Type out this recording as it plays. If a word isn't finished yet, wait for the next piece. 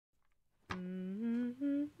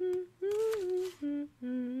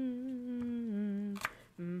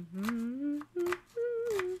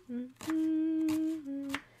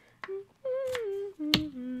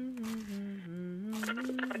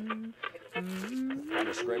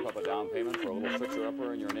Trying to scrape up a down payment for a little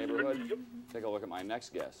fixer-upper in your neighborhood? Take a look at my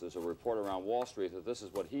next guest. There's a report around Wall Street that this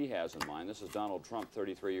is what he has in mind. This is Donald Trump,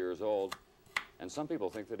 33 years old. And some people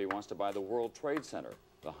think that he wants to buy the World Trade Center,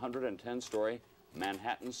 the 110-story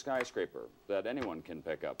Manhattan skyscraper that anyone can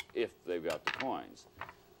pick up if they've got the coins.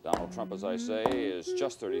 Donald Trump, as I say, is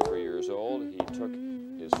just 33 years old. He took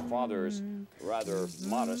his father's rather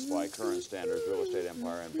modest by current standards real estate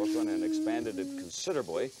empire in Brooklyn and expanded it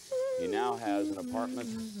considerably. He now has an apartment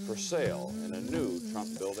for sale in a new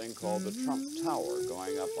Trump building called the Trump Tower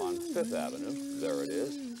going up on 5th Avenue. There it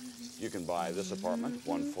is. You can buy this apartment,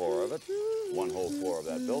 one floor of it, one whole floor of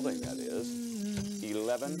that building, that is,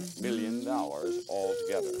 $11 million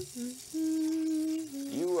altogether.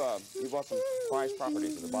 You bought some prized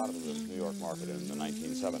properties at the bottom of the New York market in the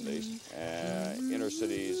 1970s. Inner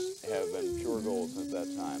cities have been pure gold since that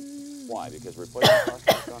time. Why? Because replacement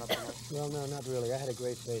costs have gone up so much? Well, no, not really. I had a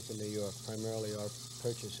great faith in New York. Primarily, our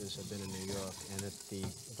purchases have been in New York. And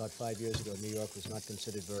about 5 years ago, New York was not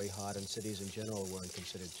considered very hot, and cities in general weren't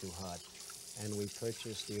considered too hot. And we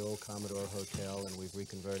purchased the old Commodore Hotel, and we've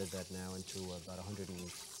reconverted that now into about $110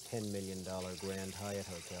 million Grand Hyatt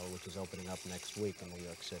Hotel, which is opening up next week in New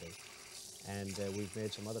York City. And we've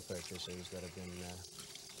made some other purchases that have been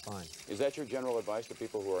fine. Is that your general advice to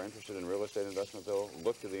people who are interested in real estate investment, though?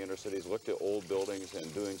 Look to the inner cities, look to old buildings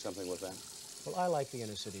and doing something with them? Well, I like the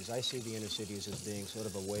inner cities. I see the inner cities as being sort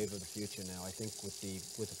of a wave of the future now. I think with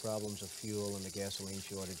the problems of fuel and the gasoline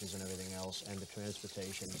shortages and everything else, and the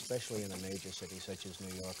transportation, especially in a major city such as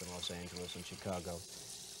New York and Los Angeles and Chicago,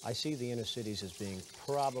 I see the inner cities as being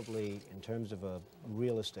probably, in terms of a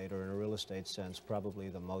real estate or in a real estate sense, probably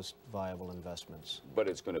the most viable investments. But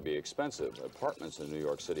it's going to be expensive. Apartments in New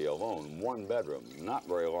York City alone, one bedroom, not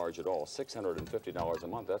very large at all, $650 a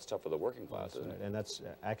month. That's tough for the working class, isn't it? And that's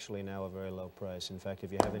actually now a very low price. In fact,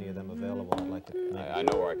 if you have any of them available, I'd like to... I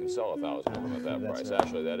know where I can sell 1,000 of them at that price. Right.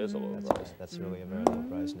 Actually, that is a low price. That's really a very low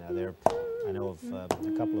price now. I know of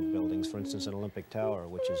a couple of buildings, for instance, an Olympic Tower,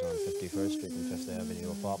 which is on 51st Street and 5th Avenue.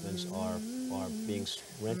 Apartments are being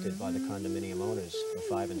rented by the condominium owners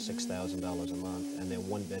for $5,000 and $6,000 a month, and they're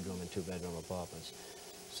one-bedroom and two-bedroom apartments.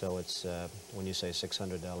 So it's, when you say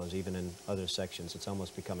 $600, even in other sections, it's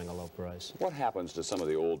almost becoming a low price. What happens to some of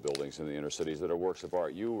the old buildings in the inner cities that are works of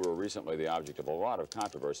art? You were recently the object of a lot of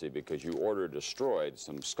controversy because you destroyed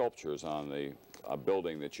some sculptures on a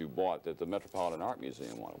building that you bought that the Metropolitan Art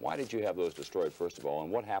Museum wanted. Why did you have those destroyed, first of all,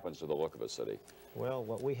 and what happens to the look of a city? Well,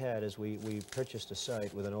 what we had is we purchased a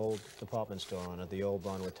site with an old department store on it, the old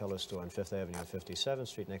Bonwit Teller store on 5th Avenue and 57th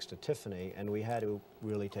Street next to Tiffany, and we had to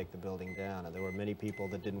really take the building down. And there were many people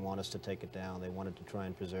that didn't want us to take it down. They wanted to try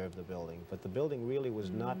and preserve the building. But the building really was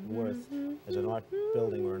not worth, as an art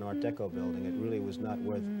building or an Art Deco building, it really was not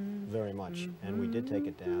worth very much. And we did take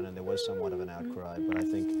it down, and there was somewhat of an outcry, but I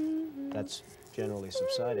think that's generally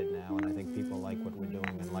subsided now, and I think people like what we're doing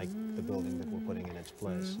and like the building that we're putting in its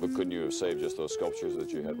place. But couldn't you have saved just those sculptures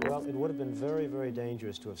that you had? Well, it would have been very, very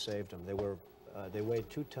dangerous to have saved them. They weighed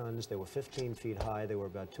 2 tons, they were 15 feet high, they were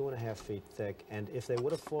about 2.5 feet thick, and if they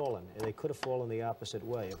would have fallen, they could have fallen the opposite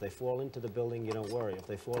way. If they fall into the building, you don't worry. If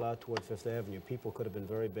they fall out toward 5th Avenue, people could have been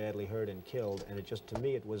very badly hurt and killed, and to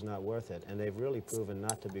me, it was not worth it. And they've really proven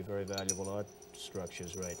not to be very valuable art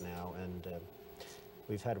structures right now, and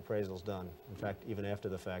we've had appraisals done. In fact, even after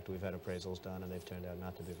the fact, we've had appraisals done, and they've turned out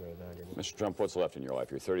not to be very valuable. Mr. Trump, what's left in your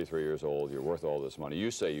life? You're 33 years old. You're worth all this money.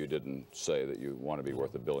 You say you didn't say that you want to be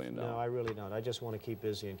worth $1 billion. No, I really don't. I just want to keep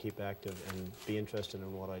busy and keep active and be interested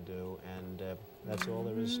in what I do, and that's all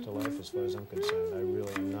there is to life as far as I'm concerned. I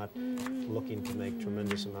really am not looking to make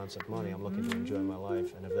tremendous amounts of money. I'm looking to enjoy my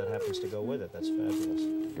life, and if that happens to go with it, that's fabulous.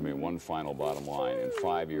 Give me one final bottom line. In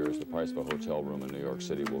 5 years, the price of a hotel room in New York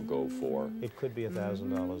City will go for? It could be $1,000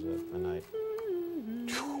 a night.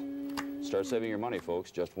 Start saving your money, folks.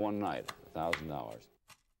 Just one night, $1,000.